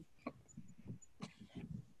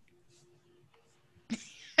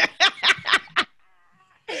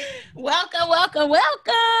Welcome, welcome,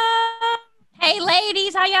 welcome. Hey,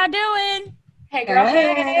 ladies, how y'all doing? Hey, girl.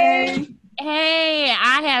 Hey. Hey,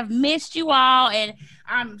 I have missed you all, and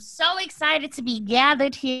I'm so excited to be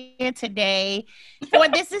gathered here today for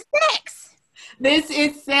This Is Sex. This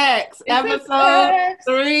is Sex, This is episode Sex.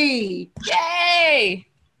 3. Yay!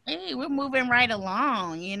 Hey, we're moving right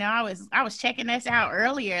along. You know, I was checking this out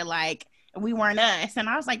earlier, like we weren't us, and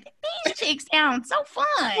I was like, these chicks sound so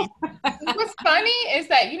fun. What's funny is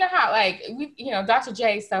that, you know how, like, Dr.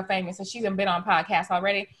 J is so famous, and she's been on podcasts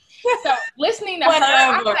already. So listening to her,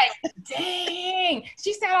 I'm like, dang,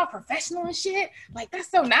 she sound all professional and shit. Like, that's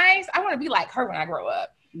so nice. I want to be like her when I grow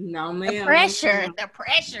up. No, man. The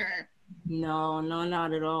pressure. No,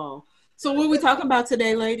 not at all. So what are we talking about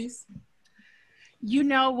today, ladies? You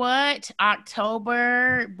know what?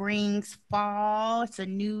 October brings fall. It's a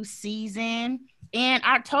new season. And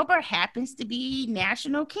October happens to be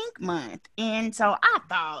National Kink Month. And so I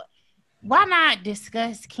thought, why not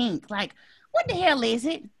discuss kink? Like, what the hell is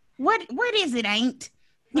it? What is it ain't?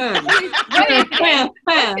 What is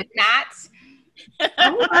it not?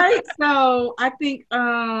 All right. So I think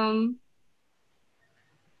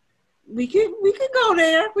we could go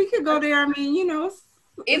there. We could go there. I mean, you know,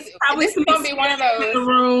 This is gonna be one of those. In the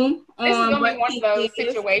room. This is gonna be one of those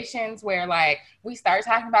situations where, like, we start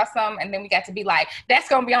talking about something, and then we got to be like, "That's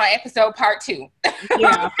gonna be on episode part 2."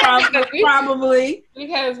 Yeah, probably.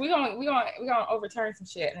 Because we gonna overturn some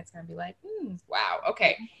shit, and it's gonna be like, wow,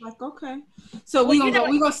 okay. Like, okay. So we're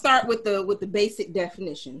gonna start with the basic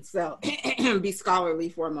definition. So be scholarly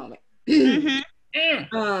for a moment.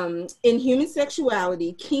 In human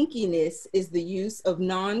sexuality, kinkiness is the use of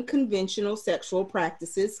non-conventional sexual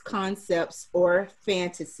practices, concepts, or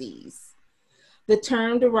fantasies. The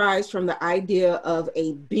term derives from the idea of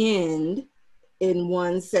a bend in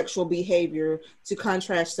one's sexual behavior to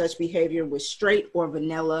contrast such behavior with straight or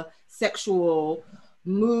vanilla sexual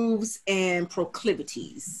moves and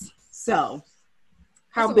proclivities. So,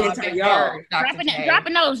 how bent are y'all?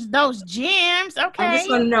 Dropping those gems. Okay. I just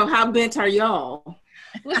want to know, how bent are y'all?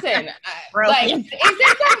 Listen, like,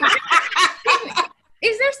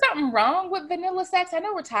 is there something wrong with vanilla sex? I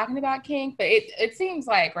know we're talking about kink, but it seems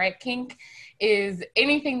like, right, kink is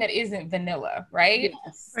anything that isn't vanilla, right?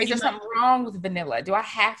 Yes. Is there something wrong with vanilla? Do I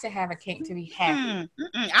have to have a kink to be happy?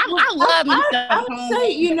 I love me. I would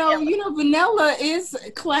say, you know, vanilla is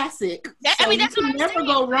classic. That's what I'm never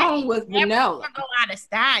go wrong with vanilla. Never go out of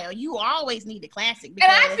style. You always need the classic.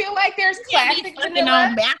 And I feel like there's classic vanilla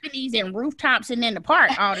on balconies and rooftops and in the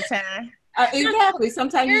park all the time. Exactly.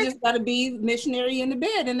 Sometimes you just got to be missionary in the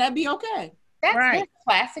bed, and that'd be okay. That's right. There's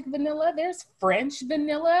classic vanilla. There's French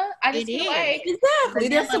vanilla. I just feel like exactly.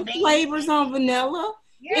 There's some flavors on vanilla.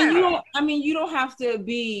 Yeah. And you don't have to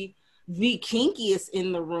be the kinkiest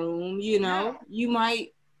in the room. You know, you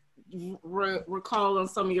might recall on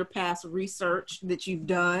some of your past research that you've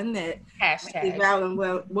done. That hashtag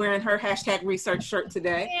Valen wearing her hashtag research shirt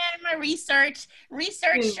today. Yeah, my research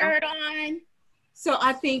shirt on. So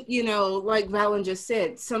I think, you know, like Valen just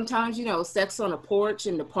said, sometimes, you know, sex on a porch,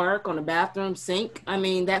 in the park, on a bathroom sink, I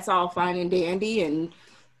mean, that's all fine and dandy and,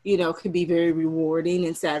 you know, could be very rewarding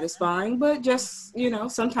and satisfying. But just, you know,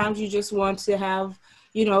 sometimes you just want to have,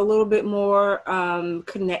 you know, a little bit more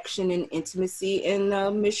connection and intimacy in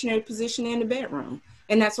the missionary position in the bedroom.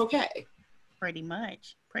 And that's okay. Pretty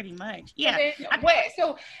much. Yeah.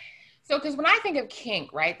 So, because when I think of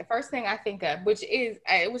kink, right, the first thing I think of, which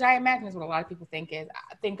I imagine is what a lot of people think is,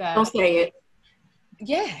 I think of. Don't say it.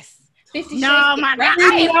 Yes. 50 no, Shades my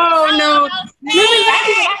God. No.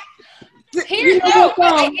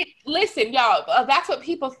 Listen, y'all, that's what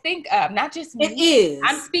people think of, not just me. It is.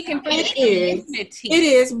 I'm speaking for the community. It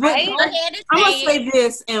is. But right? I'm going to say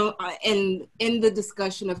this and in the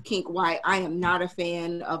discussion of kink, why I am not a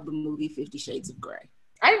fan of the movie 50 Shades of Grey.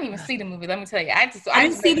 I didn't even see the movie. Let me tell you, I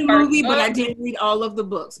didn't see the movie, but I did read all of the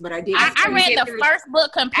books. But I did. I read the first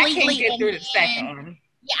book completely. I can't get through the second one.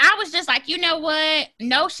 Yeah, I was just like, you know what?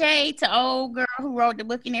 No shade to old girl who wrote the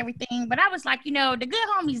book and everything, but I was like, you know, the good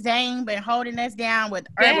homie Zane been holding us down with.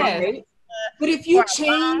 Right. But if you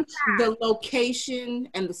change the location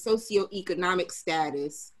and the socioeconomic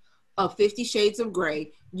status of 50 Shades of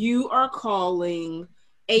Grey, you are calling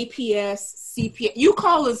APS, CPS, you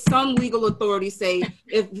calling some legal authority, say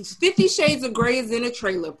if 50 Shades of Grey is in a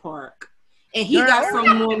trailer park and he got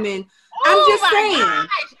some woman, I'm just saying,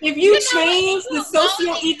 if you change the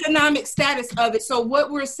socioeconomic status of it, so what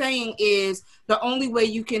we're saying is the only way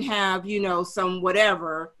you can have, you know, some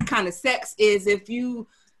whatever kind of sex is if you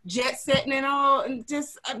jet setting and all, and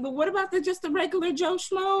just. But what about just the regular Joe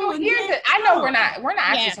Schmo? Oh, I know we're not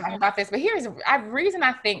actually talking about this, but here's a reason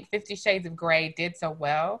I think 50 Shades of Grey did so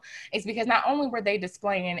well is because not only were they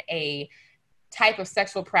displaying a type of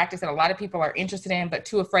sexual practice that a lot of people are interested in, but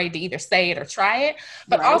too afraid to either say it or try it,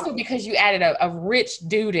 but also because you added a rich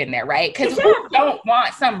dude in there, right? Because who don't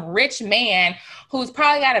want some rich man who's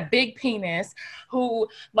probably got a big penis, who's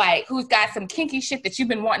got some kinky shit that you've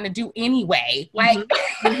been wanting to do anyway, like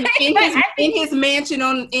in his mansion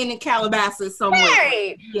in Calabasas somewhere.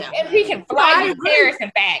 Right. Yeah, and he can fly you to Paris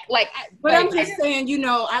and back. But I'm just saying,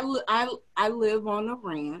 I live on a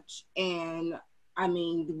ranch, and I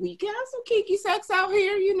mean, we can have some kinky sex out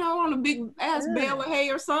here, on a big ass bale of hay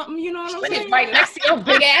or something, you know what I'm saying? Right next to your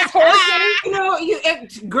big ass horse.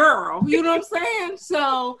 Girl, you know what I'm saying?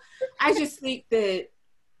 So I just think that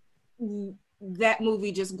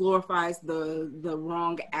movie just glorifies the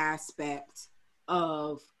wrong aspect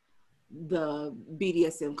of the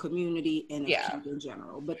BDSM community and kink in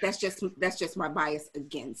general. But that's just my bias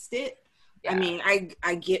against it. Yeah. I mean,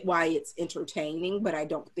 I get why it's entertaining, but I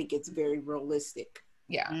don't think it's very realistic.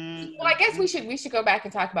 Yeah. Mm-hmm. Well, I guess we should go back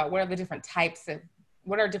and talk about what are different types of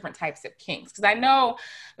kinks. Because I know,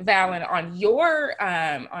 Valen, on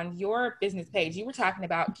your business page, you were talking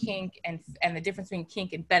about kink and the difference between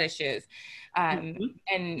kink and fetishes. And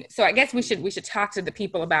so I guess we should talk to the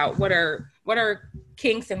people about what are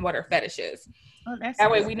kinks and what are fetishes. Oh, that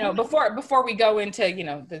way we know before we go into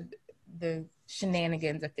the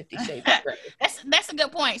shenanigans of 50 Shades of Grey. That's a good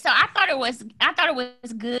point. So I thought it was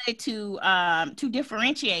good to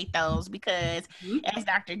differentiate those because as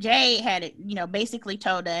Dr. J had basically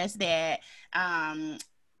told us that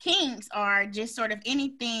kinks are just sort of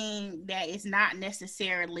anything that is not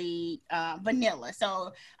necessarily vanilla.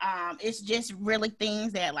 So it's just really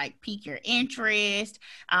things that like pique your interest.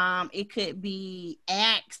 It could be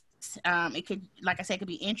acts. It could, like I said, could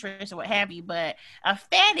be interest or what have you, but a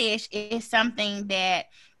fetish is something that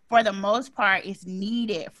for the most part is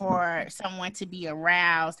needed for someone to be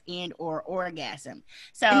aroused and or orgasm.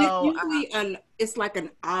 So and it's usually it's like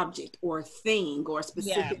an object or a thing or a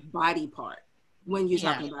specific body part when you're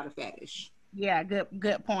talking about a fetish. Yeah,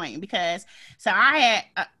 good point. Because so I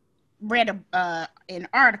had read an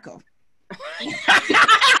article.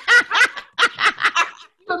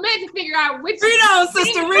 Meant to figure out which. Read on,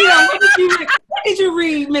 Sister. Read on. What did you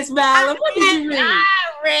read, Miss Valen? What did you read? I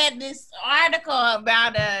read this article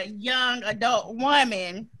about a young adult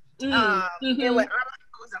woman. It was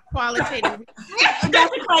a qualitative.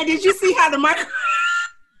 Dr. Clay, did you see how the microphone?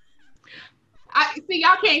 I see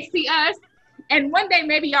y'all can't see us, and one day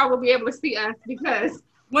maybe y'all will be able to see us because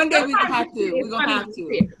one day we're gonna have to. We're gonna have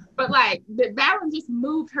to. But Valen just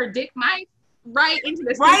moved her dick knife right into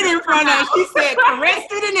the in front of us. She said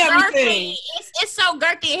caressed it and everything. It's so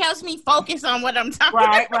girthy. It helps me focus on what I'm talking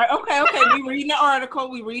about. Right. Okay. We reading the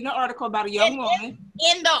article about a young woman.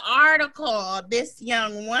 In the article, this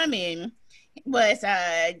young woman was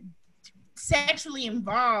sexually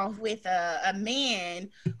involved with a man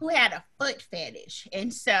who had a foot fetish,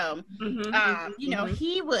 and so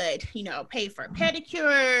he would pay for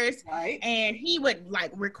pedicures, right? And he would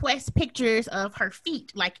request pictures of her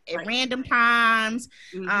feet at random times,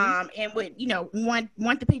 and would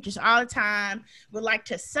want the pictures all the time. Would like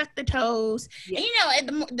to suck the toes,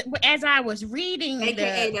 and as I was reading,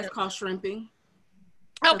 AKA that's called shrimping.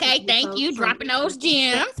 Okay, thank you. Dropping those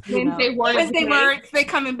gems. Wednesday words. They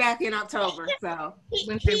coming back in October. So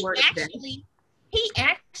he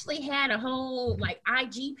actually had a whole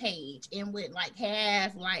IG page and would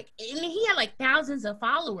have and he had thousands of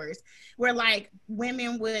followers where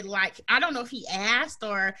women would I don't know if he asked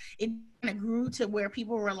or it kind of grew to where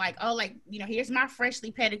people were here's my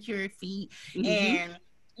freshly pedicured feet, and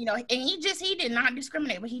and he did not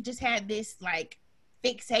discriminate, but he just had this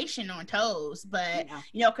fixation on toes. But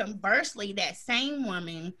conversely, that same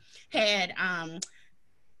woman had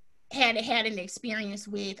an experience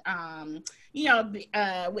with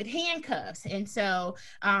with handcuffs, and so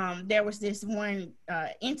there was this one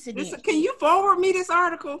incident. Can you forward me this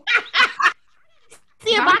article?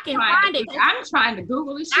 See if I can find it. I'm trying to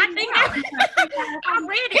Google this shit. I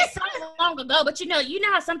read it so long ago, but you know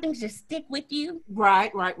how some things just stick with you.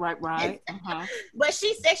 Right. But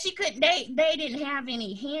she said she couldn't. They didn't have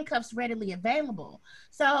any handcuffs readily available,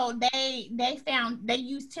 so they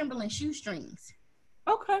used Timberland shoestrings.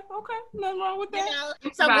 Okay, nothing wrong with that.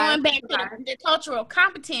 So going back to the cultural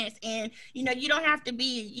competence, and you don't have to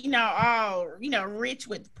be all rich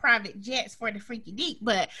with private jets for the freaky deek,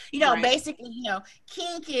 but Right. basically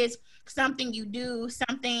kink is something you do,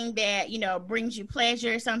 something that brings you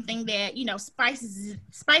pleasure, something that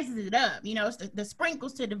spices it up. It's the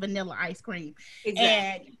sprinkles to the vanilla ice cream.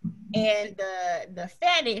 Exactly. And the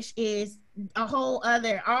fetish is a whole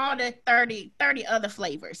other, all the 30 other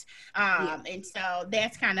flavors. And so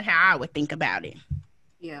that's kind of how I would think about it.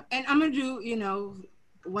 Yeah. And I'm gonna do,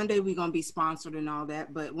 one day we're gonna be sponsored and all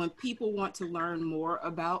that, but when people want to learn more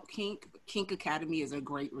about kink Academy is a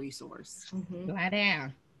great resource. Lie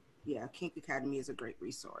down. Yeah, Kink Academy is a great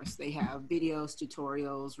resource. They have videos,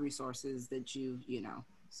 tutorials, resources that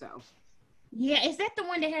so. Yeah, is that the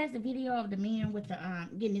one that has the video of the man with the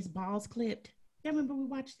getting his balls clipped? I remember we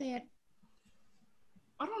watched that.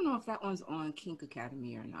 I don't know if that one's on Kink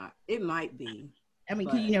Academy or not. It might be. I mean,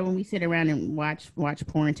 but... when we sit around and watch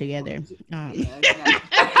porn together. Yeah, exactly.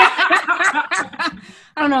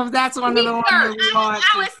 I don't know if that's one of the ones that we watch.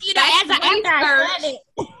 I was, I said it.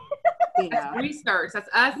 Yeah. Research. That's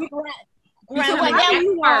us.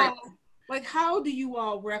 How do you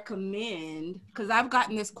all recommend? Because I've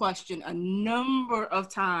gotten this question a number of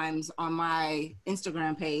times on my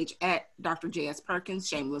Instagram page at Dr. J.S. Perkins,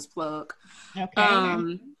 shameless plug.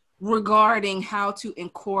 Okay. Regarding how to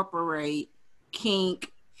incorporate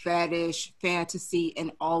kink, fetish, fantasy,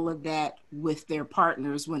 and all of that with their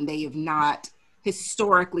partners when they have not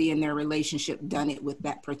historically in their relationship done it with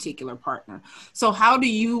that particular partner. So how do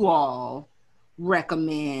you all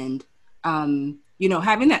recommend having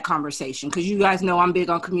that conversation? Because you guys know I'm big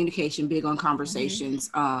on communication, big on conversations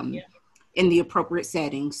in the appropriate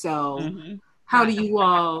setting. So how do you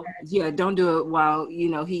all don't do it while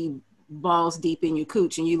he balls deep in your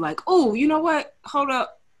cooch and you like, oh, you know what, hold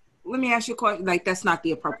up, let me ask you a question. Like, that's not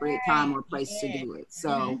the appropriate time or place to do it.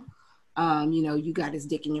 So you got his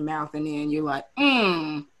dick in your mouth and then you're like,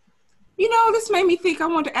 this made me think I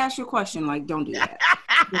want to ask you a question. Like, don't do that.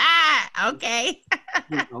 Okay.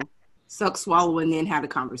 Suck, swallow, and then have a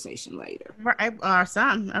conversation later. Right, or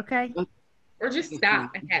something. Okay. Or just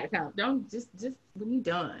stop and have a conversation. Don't just when you're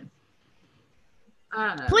done.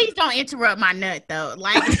 Please don't interrupt my nut though.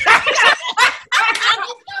 Like, I'm just gonna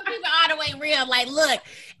keep it all the way real. Like, look,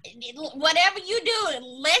 whatever you do,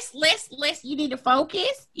 let's. You need to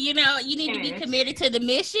focus. You need to be committed to the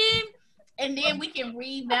mission. And then we can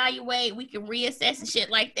reevaluate, we can reassess and shit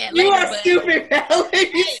like that. You are stupid, Valerie.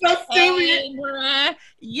 You're so stupid. Bruh,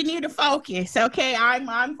 you need to focus, okay?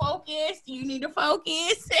 I'm focused. You need to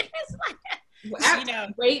focus. It's like,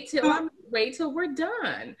 wait till we're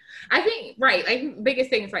done. I think the biggest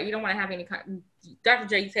thing is you don't want to have any. Dr.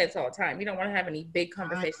 J says this all the time. You don't want to have any big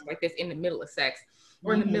conversations like this in the middle of sex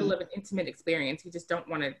or in the middle of an intimate experience. You just don't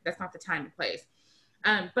want to. That's not the time and place.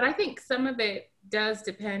 But I think some of it does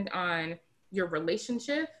depend on your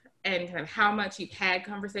relationship and kind of how much you've had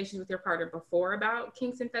conversations with your partner before about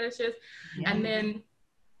kinks and fetishes. And then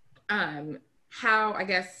how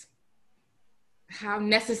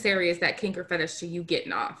necessary is that kink or fetish to you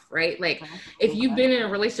getting off, right? Like, if you've been in a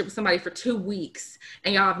relationship with somebody for 2 weeks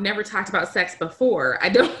and y'all have never talked about sex before, I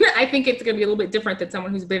think it's going to be a little bit different than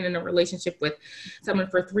someone who's been in a relationship with someone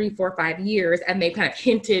for 3, 4, 5 years and they've kind of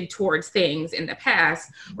hinted towards things in the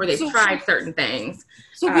past where they've tried certain things.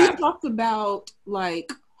 So we talked about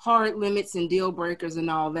like hard limits and deal breakers and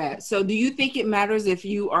all that. So do you think it matters if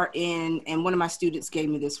you are and one of my students gave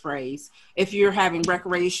me this phrase, if you're having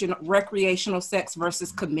recreational sex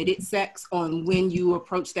versus committed sex on when you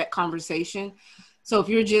approach that conversation? So if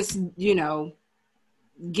you're just,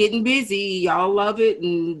 getting busy, y'all love it,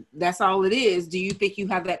 and that's all it is, do you think you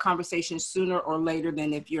have that conversation sooner or later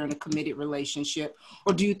than if you're in a committed relationship?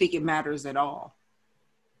 Or do you think it matters at all?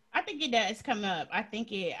 I think it does come up. I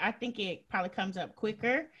think it probably comes up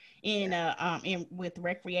quicker in with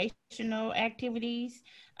recreational activities.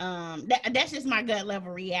 That's just my gut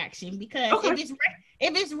level reaction, because if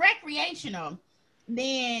it's recreational,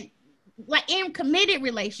 then like in committed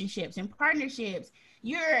relationships and partnerships,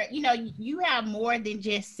 you have more than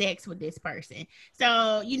just sex with this person.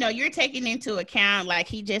 So, you're taking into account, like,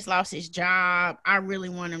 he just lost his job. I really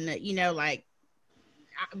want him to, like,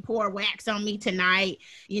 pour wax on me tonight,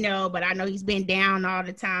 but I know he's been down all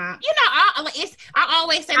the time. I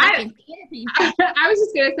always say, like, in therapy. I was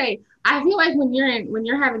just gonna say, I feel like when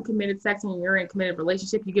you're having committed sex and you're in a committed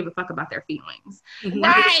relationship, you give a fuck about their feelings.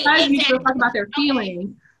 Right. Because you give a fuck about their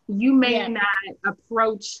feelings, you may not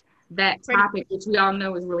approach that topic, which we all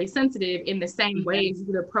know is really sensitive, in the same way you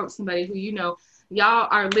would approach somebody who, y'all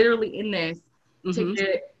are literally in this to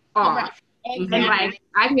get off. And like,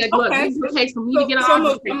 I can be like, look, this is the case for me to get off.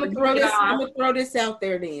 I'm gonna throw this out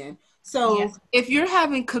there then. So if you're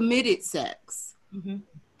having committed sex,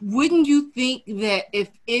 wouldn't you think that if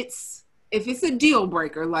it's a deal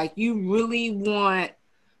breaker, like you really want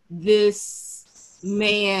this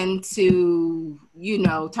man to, you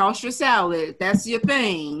know, toss your salad, that's your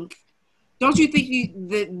thing, don't you think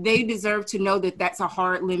that they deserve to know that that's a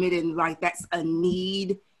hard limit and like that's a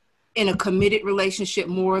need in a committed relationship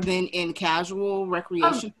more than in casual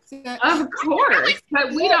recreation sex? Of course,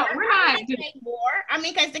 but we're not more. I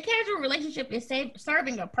mean, because the casual relationship is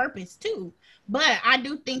serving a purpose too. But I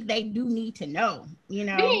do think they do need to know, you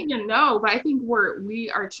know. They need to know, but I think we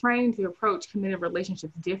are trained to approach committed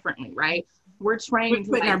relationships differently, right? We're trained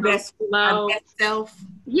to put our best self.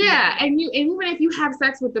 Yeah, and even if you have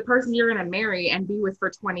sex with the person you're gonna marry and be with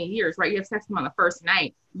for 20 years, right? You have sex with them on the first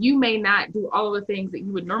night. You may not do all of the things that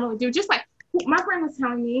you would normally do. Just like my friend was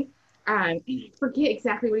telling me, I forget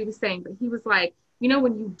exactly what he was saying, but he was like, you know,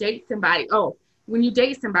 when you date somebody,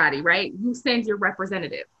 right? You send your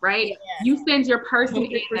representative, right? Yeah. You send your person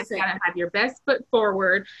in that's gonna have your best foot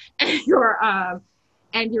forward and your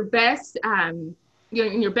best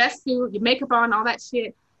in your best suit, your makeup on, all that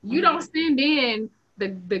shit. You don't send in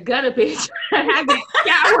the gutter bitch having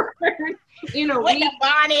showered in a with week. the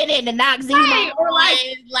bonnet and the Noxzema, right, or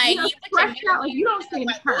like you fresh out, like you don't send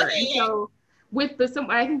her. And so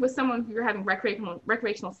I think with someone who you're having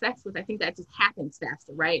recreational sex with, I think that just happens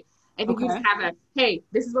faster, right? I think you just have hey,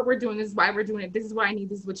 this is what we're doing, this is why we're doing it, this is what I need,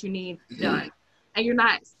 this is what you need, done. And you're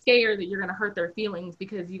not scared that you're gonna hurt their feelings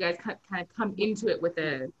because you guys kind of come into it with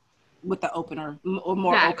the opener or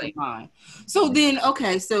more open mind. So then,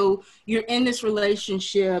 so you're in this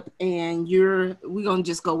relationship and we're gonna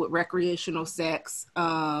just go with recreational sex.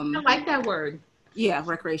 I like that word. Yeah,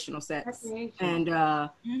 recreational sex. And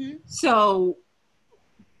so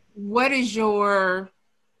what is your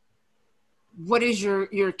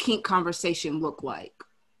kink conversation look like?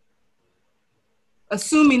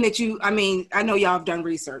 Assuming that I know y'all have done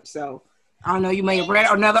research, so I don't know, you may have read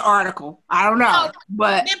another article. I don't know.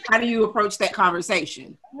 But how do you approach that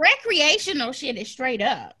conversation? Recreational shit is straight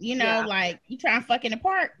up. You know, like you try and fuck in the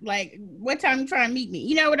park. Like, what time you try and meet me?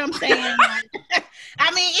 You know what I'm saying? Like,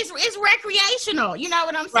 I mean, it's recreational. You know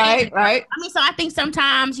what I'm saying? Right. I mean, so I think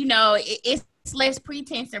sometimes, you know, it's less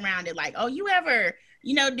pretense around it. Like, oh, you ever,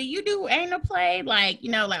 you know, do you do anal play? Like, you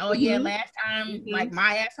know, like, oh yeah, last time, like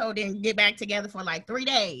my asshole didn't get back together for like 3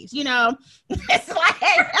 days, you know? It's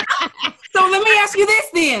like... So let me ask you this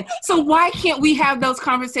then. So why can't we have those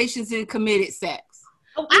conversations in committed sex?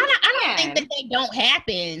 Oh, I don't think that they don't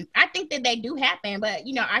happen. I think that they do happen, but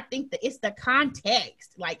you know, I think that it's the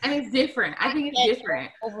context, like, and it's different. I think it's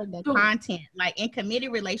different over the content. Like in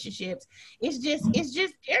committed relationships, it's just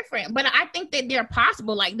different. But I think that they're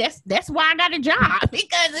possible. Like that's why I got a job,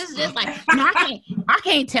 because it's just like I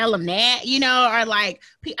can't tell them that, you know, or like.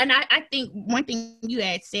 And I think one thing you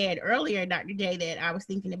had said earlier, Dr. J, that I was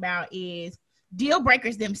thinking about is deal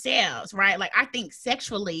breakers themselves, right? Like I think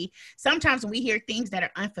sexually, sometimes when we hear things that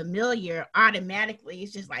are unfamiliar, automatically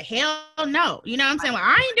it's just like, hell no. You know what I'm saying? Like,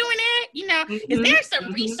 I ain't doing that, you know, because there's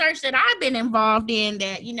some research that I've been involved in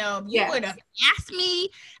that, you know, if you would have asked me,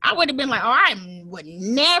 I would have been like, oh, I would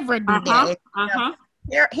never do that.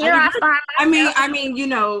 Here I find myself. I mean, you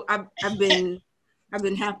know, I've been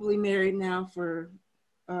happily married now for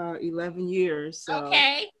 11 years. So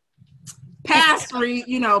past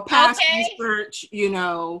research, you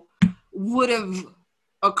know, would have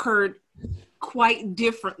occurred quite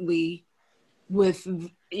differently with,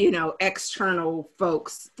 you know, external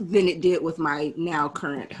folks than it did with my now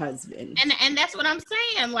current husband. And that's what I'm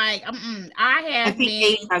saying. Like, I think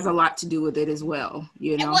age has a lot to do with it as well,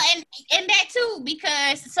 you know. And that too,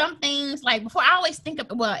 because some things, like, before I always think of,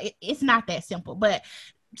 it's not that simple, but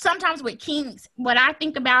sometimes with kinks, what I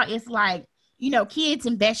think about is like, you know, kids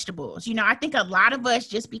and vegetables. You know, I think a lot of us,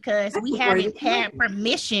 just because we haven't had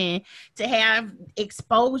permission to have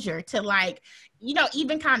exposure to, like, you know,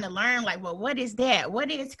 even kind of learn, like, well, what is that?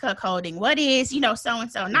 What is cuckolding? What is, you know,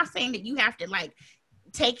 so-and-so? Not saying that you have to, like,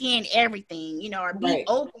 take in everything, you know, or be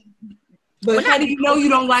open. But how do you know you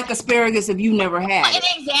don't like asparagus if you never had it?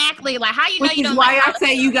 Exactly. Like, how you know you don't like it? Which is why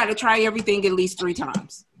I say you got to try everything at least 3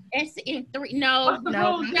 times. It's in 3. No. What's the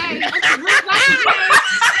rule, Jay? What's the rule?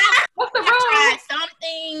 What's the rule? Some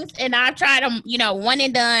things, and I try to, one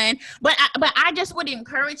and done. But I just would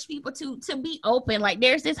encourage people to be open. Like,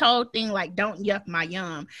 there's this whole thing like, don't yuck my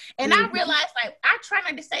yum, and I realize like I try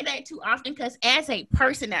not to say that too often, because as a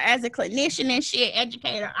person, as a clinician and shit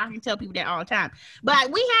educator, I can tell people that all the time.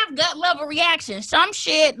 But we have gut level reactions. Some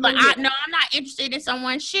shit like I'm not interested in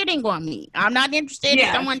someone shitting on me. I'm not interested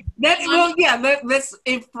in someone. Let's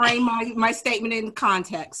frame my statement in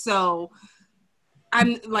context. So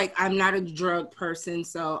I'm not a drug person,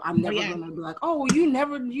 so I'm never gonna be like, oh, you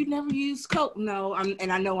never use coke. No,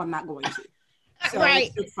 and I know I'm not going to. So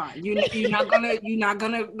right, it's fine. You're not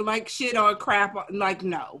gonna like shit or crap. Like,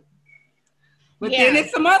 no. But then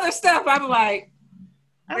it's some other stuff. I'm like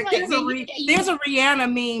there's a Rihanna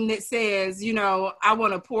meme that says, I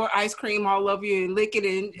want to pour ice cream all over you and lick it,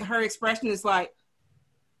 and her expression is like,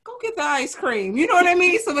 go get the ice cream. You know what I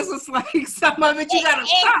mean? So it's just like some of it you gotta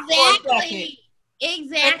stop for a second.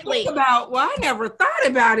 Exactly. I never thought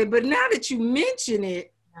about it, but now that you mention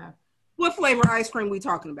it, what flavor ice cream we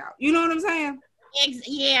talking about? You know what I'm saying?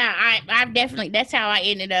 I've definitely, that's how I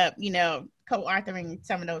ended up, co-authoring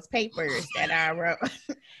some of those papers that I wrote.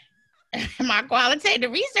 My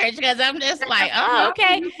qualitative research, because I'm just like, oh,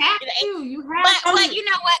 okay. You have to. But you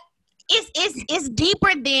know what? It's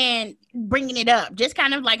deeper than bringing it up. Just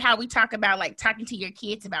kind of like how we talk about like talking to your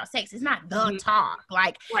kids about sex. It's not the talk.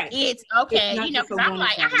 Like it's okay, because I'm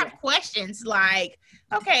like, I have questions like,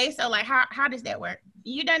 okay, so like how does that work?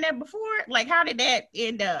 You done that before? Like, how did that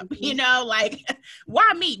end up? Like,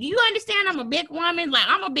 why me? Do you understand I'm a big woman? Like,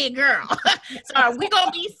 I'm a big girl. So are we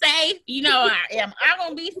gonna be safe? Am I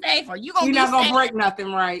gonna be safe? Or you gonna You're be not gonna safe? break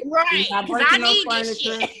nothing, right? Right. Because I need this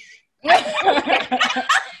shit. But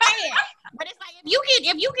it's like,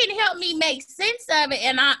 if you can help me make sense of it,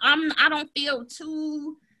 and I don't feel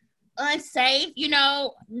too unsafe,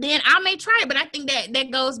 then I may try it. But I think that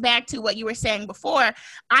goes back to what you were saying before.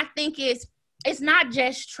 I think it's not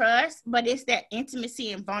just trust, but it's that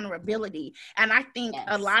intimacy and vulnerability. And I think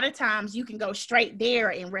a lot of times you can go straight there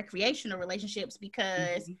in recreational relationships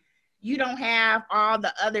because you don't have all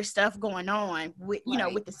the other stuff going on with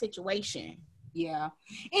with the situation. Yeah.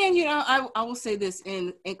 And I will say this,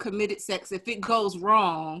 in committed sex, if it goes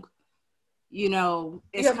wrong,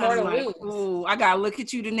 it's kind of like, oh, I gotta look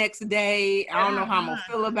at you the next day. I don't know how I'm gonna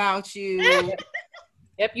feel about you.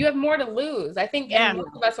 Yep, you have more to lose. I think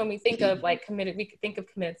most of us, when we think of like committed, we think of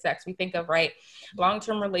committed sex. We think of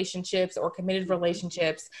long-term relationships or committed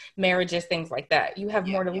relationships, marriages, things like that. You have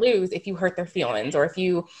more to lose if you hurt their feelings, or if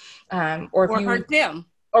you hurt them.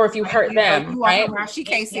 Or if you hurt them, right? She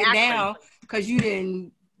can't sit down because you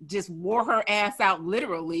didn't just wore her ass out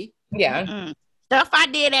literally. Yeah. Mm-hmm. Stuff I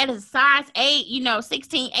did at a size 8,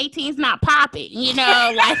 16, 18 is not popping,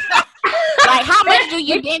 like how much do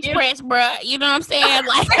you bench press, bruh? You know what I'm saying?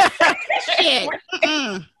 Like, shit.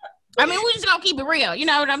 I mean, we're just gonna keep it real. You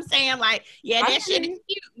know what I'm saying? Like, that shit is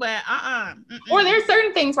cute, but Or there's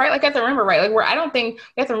certain things, right? Like, you have to remember, right? Like, I don't think you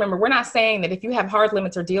have to remember, we're not saying that if you have hard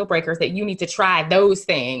limits or deal breakers that you need to try those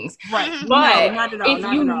things. Right. But no, not at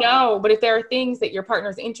all, but if there are things that your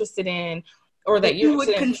partner's interested in, or that you're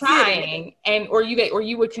interested in trying, or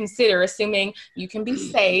you would consider, assuming you can be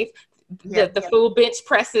safe. The full bench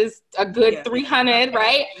presses a good 300,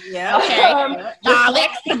 right? Yeah. Okay.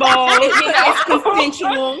 Flexible, it's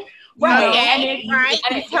consensual. Right. And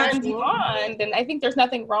it turns you on, then I think there's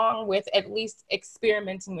nothing wrong with at least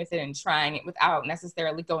experimenting with it and trying it without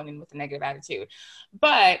necessarily going in with a negative attitude.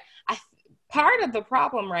 But part of the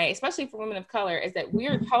problem, right, especially for women of color, is that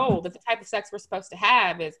we're told that the type of sex we're supposed to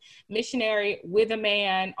have is missionary, with a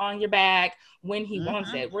man, on your back, when he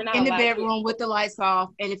wants it. We're not in the bedroom with the lights off,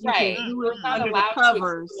 and if you can do it under the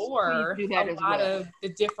covers, to explore do that a lot of the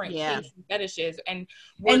different kinks and fetishes. And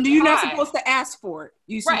you're not supposed to ask for it.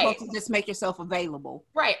 You're supposed to just make yourself available.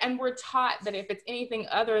 Right. And we're taught that if it's anything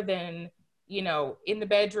other than, in the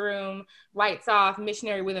bedroom, lights off,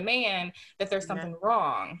 missionary with a man, that there's something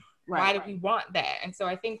wrong. Right. Why do we want that? And so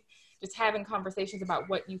I think just having conversations about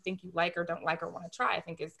what you think you like or don't like or want to try, I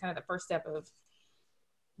think is kind of the first step of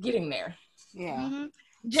getting there. Yeah. Mm-hmm.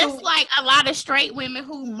 Just like a lot of straight women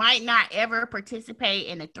who might not ever participate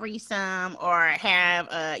in a threesome or have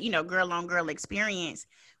a, girl on girl experience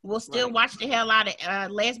will still watch the hell out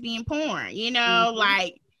of lesbian porn,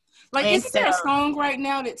 like isn't there a song right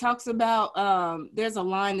now that talks about, there's a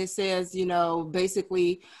line that says,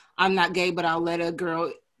 basically, I'm not gay, but I'll let a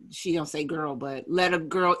girl, she don't say girl, but let a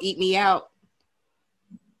girl eat me out.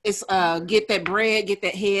 It's get that bread, get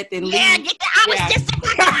that head, then leave. Yeah,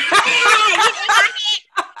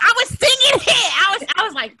 I was singing it. I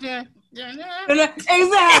was like, exactly.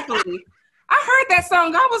 I heard that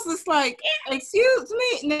song. I was just like, excuse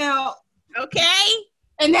me now. Okay.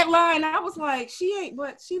 And that line, I was like, she ain't,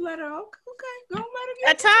 but she let her. Okay, go let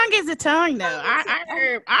her. A tongue is a tongue, though.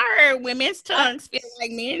 I heard women's tongues feel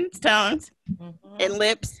like men's tongues and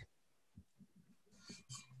lips.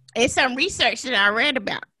 It's some research that I read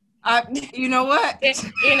about. You know what? It's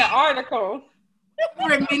in an article. I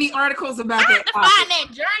read many articles about that. I find that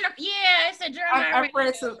journal. Yeah, it's a journal. I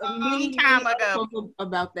read some many time ago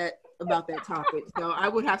about that topic. So I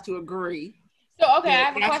would have to agree. So okay, I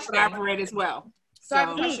have a that's question. what I've read as well. So I have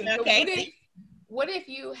a question. Okay. So what if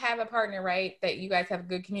you have a partner, right, that you guys have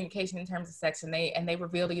good communication in terms of sex, and they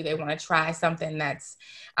reveal to you they want to try something that's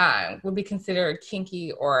would be considered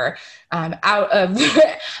kinky or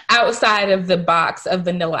outside of the box of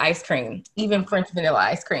vanilla ice cream, even French vanilla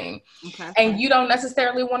ice cream, and you don't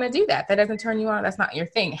necessarily want to do that. That doesn't turn you on. That's not your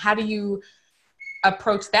thing. How do you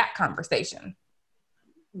approach that conversation?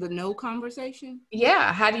 The no conversation?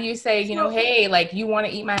 Yeah. How do you say, hey, like, you want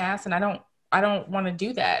to eat my ass, and I don't want to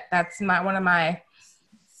do that. That's one of my.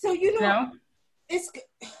 So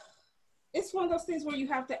it's one of those things where you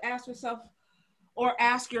have to ask yourself or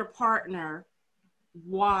ask your partner,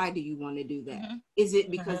 why do you want to do that? Mm-hmm. Is it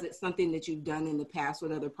because it's something that you've done in the past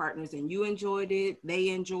with other partners and you enjoyed it, they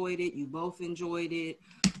enjoyed it, you both enjoyed it?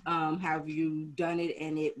 Have you done it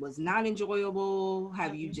and it was not enjoyable?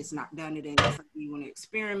 Have you just not done it and it's something you want to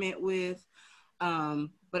experiment with?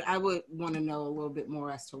 But I would want to know a little bit more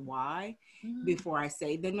as to why before I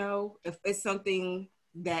say the no. If it's something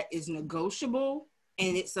that is negotiable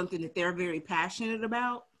and it's something that they're very passionate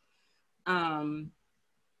about, then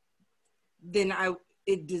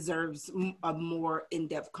it deserves a more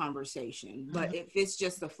in-depth conversation. But if it's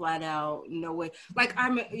just a flat out no way, like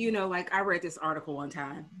I read this article one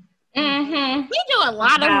time. Mm-hmm. We do a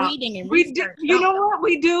lot of reading and research. You know what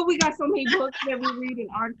we do? We got so many books that we read and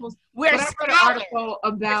articles. I read an article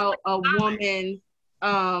about a woman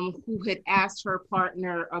who had asked her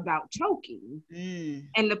partner about choking.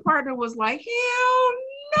 And the partner was like, hell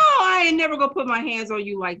no, I ain't never gonna put my hands on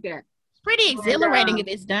you like that. Pretty exhilarating if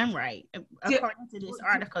it's done right, according to this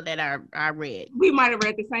article that I read. We might have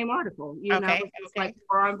read the same article, It's like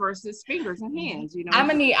forearm versus fingers and hands, I'm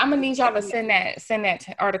gonna need y'all to send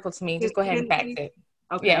that article to me. Just go ahead and fax it.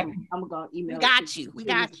 Okay, yeah. I'm gonna email. We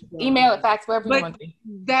got you. Email it, fax, wherever you want to.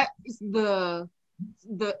 That is the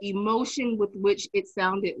emotion with which it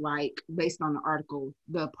sounded like, based on the article,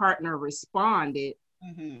 the partner responded,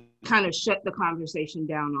 kind of shut the conversation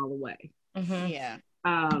down all the way. Yeah.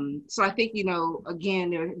 So I think,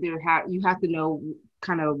 again, you have to know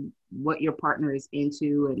kind of what your partner is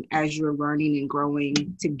into, and as you're learning and growing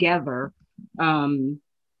together,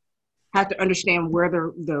 have to understand where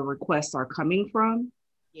the requests are coming from.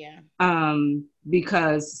 Yeah.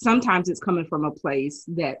 Because sometimes it's coming from a place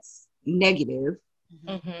that's negative.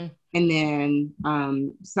 And then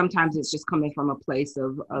sometimes it's just coming from a place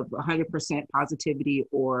of 100% positivity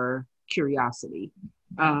or curiosity.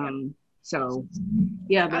 So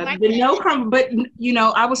yeah, the no comment, but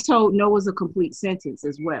I was told no was a complete sentence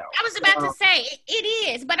as well. I was about to say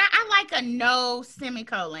it is, but I like a no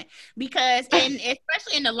semicolon, because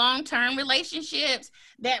especially in the long-term relationships,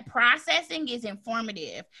 that processing is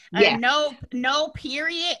informative. No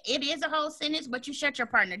period, it is a whole sentence, but you shut your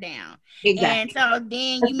partner down. Exactly. And so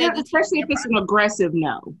then you maybe, especially if it's an aggressive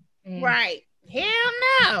no. Right. Hell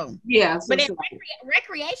no. Yeah. But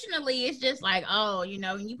recreationally, it's just like,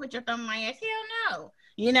 when you put your thumb in my ass, hell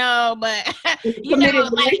no. But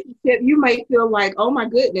committed relationship, you may feel like, oh my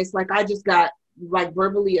goodness, like I just got like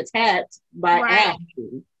verbally attacked by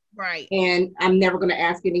asking. Right. And I'm never gonna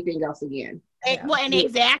ask anything else again.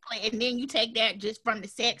 Exactly. And then you take that just from the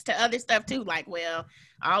sex to other stuff too. Like, well,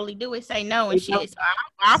 all he do is say no and shit. So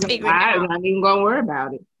I'll figure it out. I'm not even gonna worry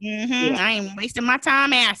about it. I ain't wasting my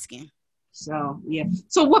time asking. So yeah.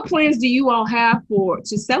 So what plans do you all have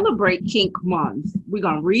to celebrate Kink Month? We're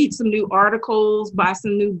gonna read some new articles, buy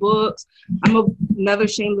some new books. Another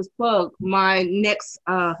shameless plug. My next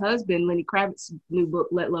husband, Lenny Kravitz's new book,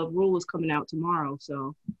 Let Love Rule, is coming out tomorrow.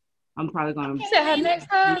 So I'm probably gonna. You said her next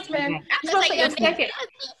husband. You're supposed to say second.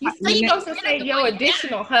 You're supposed to say your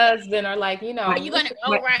additional husband, or like Are you gonna?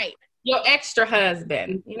 Right. Your extra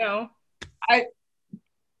husband.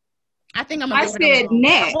 I think I said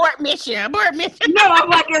next. Abort mission. No, I'm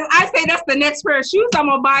like, if I say that's the next pair of shoes I'm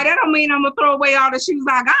gonna buy, that don't mean I'm gonna throw away all the shoes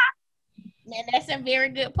I got. Man, that's a very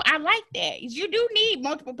good point. I like that. You do need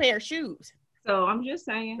multiple pair of shoes. So I'm just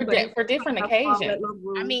saying for different occasions.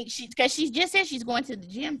 I mean, because she just said she's going to the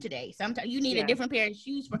gym today. Sometimes you need a different pair of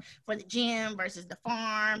shoes for the gym versus the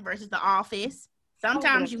farm versus the office.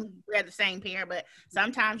 Sometimes you wear the same pair, but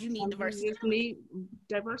sometimes you need diversity. You just need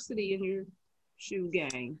diversity in your shoe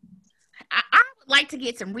game. I would like to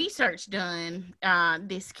get some research done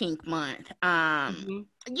this kink month.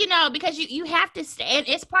 You know, because you have to stay,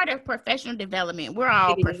 it's part of professional development. We're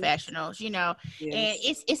all professionals, you know, and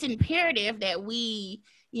it's imperative that we,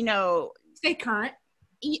 you know, stay current.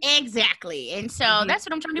 Exactly. And so that's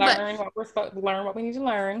what I'm trying to do. Learn what we need to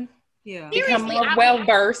learn. Yeah. Become more well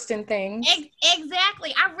versed in things.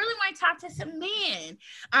 Exactly. I really want to talk to some men.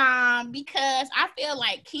 Because I feel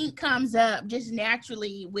like kink comes up just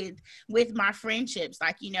naturally with my friendships.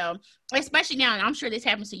 Like, you know, especially now, and I'm sure this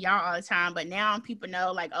happens to y'all all the time, but now people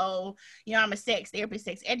know, like, oh, you know, I'm a sex therapist,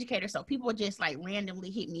 sex educator. So people just like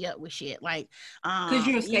randomly hit me up with shit. Like, because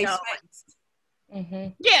you're a safe space.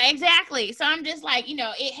 Yeah, exactly. So I'm just like, you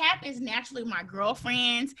know, it happens naturally with my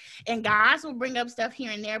girlfriends, and guys will bring up stuff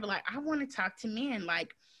here and there, but like, I want to talk to men.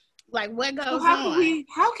 Like what goes on?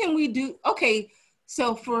 How can we do? Okay,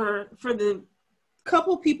 so for the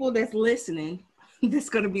couple people that's listening, that's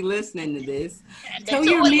going to be listening to this, tell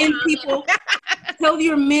your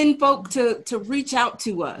men folk to reach out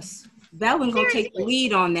to us. Valen's gonna take the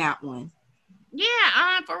lead on that one.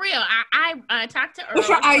 Yeah, for real. I talked to Earl. What's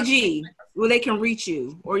your IG? Where they can reach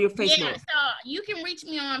you, or your Facebook? Yeah, so you can reach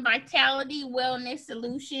me on Vitality Wellness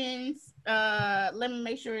Solutions. Let me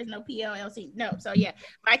make sure there's no PLLC. No, so yeah,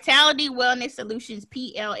 Vitality Wellness Solutions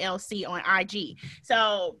PLLC on IG.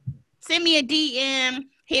 So send me a DM,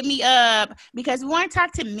 hit me up, because we want to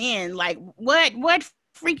talk to men. Like, what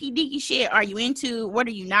freaky deaky shit are you into? What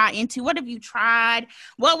are you not into? What have you tried?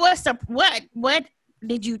 What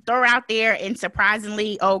did you throw out there and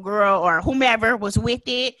surprisingly old girl or whomever was with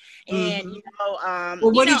it? And you know,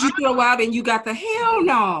 well, what did you throw out and you got the hell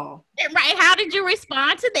no? Right? How did you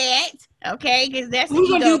respond to that? Okay, because that's we're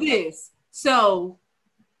gonna do this. So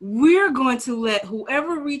we're going to let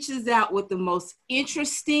whoever reaches out with the most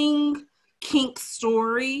interesting kink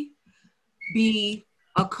story be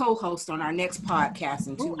a co-host on our next podcast.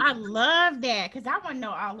 I love that, because I want to know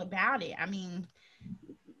all about it. I mean,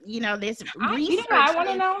 you know, this research. I want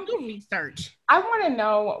to know research. I want to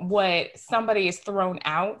know what somebody is thrown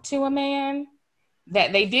out to a man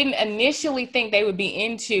that they didn't initially think they would be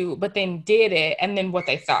into, but then did it, and then what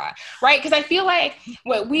they thought, right? Because I feel like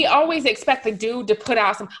what we always expect the dude to put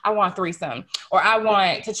out I want threesome, or I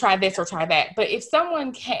want to try this or try that. But if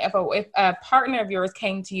if a partner of yours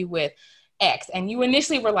came to you with X, and you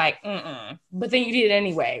initially were like, but then you did it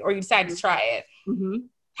anyway, or you decided to try it.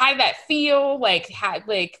 How did that feel? Like,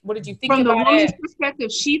 what did you think from about it? From the woman's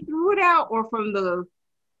perspective, she threw it out, or from the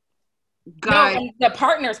guy? No, the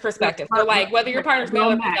partner's perspective. So, like, whether your partner's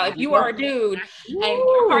male or female, if you are a dude and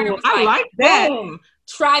your partner was like that. Boom,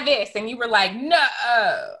 try this, and you were like, no.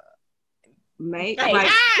 Mate, like,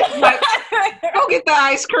 go get the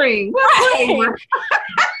ice cream.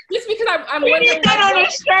 Just because I'm wondering. Get that on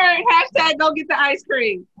a shirt. # go get the ice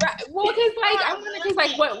cream. Right. Well, because I'm wondering,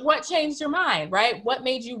 because what changed your mind, right? What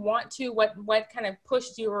made you want to? What kind of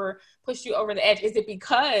pushed you over the edge? Is it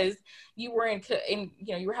because you were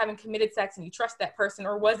you were having committed sex and you trust that person,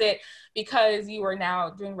 or was it because you were now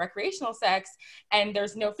doing recreational sex and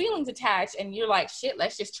there's no feelings attached and you're like, shit,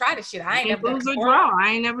 let's just try this shit. I ain't never lose or draw. I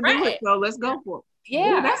ain't never do it, so let's go for it.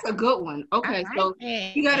 Yeah. Ooh, that's a good one. Okay, so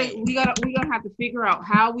we're gonna have to figure out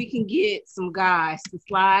how we can get some guys to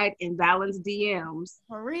slide in Valen's DMs.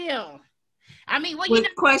 For real. I mean, well, with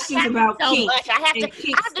questions about kink. I have to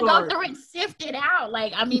go through and sift it out.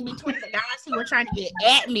 Like, I mean, between the guys who were trying to get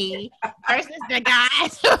at me versus the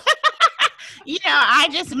guys you know, I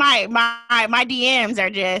just my DMs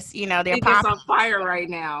are just, you know, they're on fire right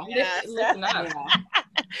now. Yes. Listen up. Yeah.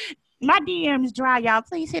 My DMs dry, y'all.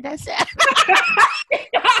 Please hit us up.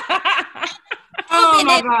 Oh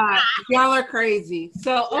my God, y'all are crazy.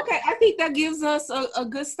 So, okay, I think that gives us a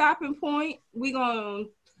good stopping point. We're gonna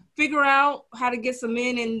figure out how to get some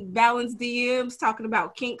men in Valen's DMs talking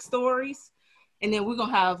about kink stories, and then we're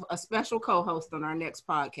gonna have a special co-host on our next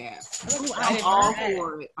podcast. Ooh, I'm all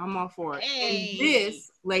for it. I'm all for it. Hey. And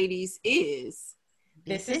this, ladies, is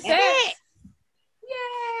it. Yay!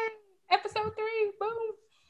 Episode 3. Boom.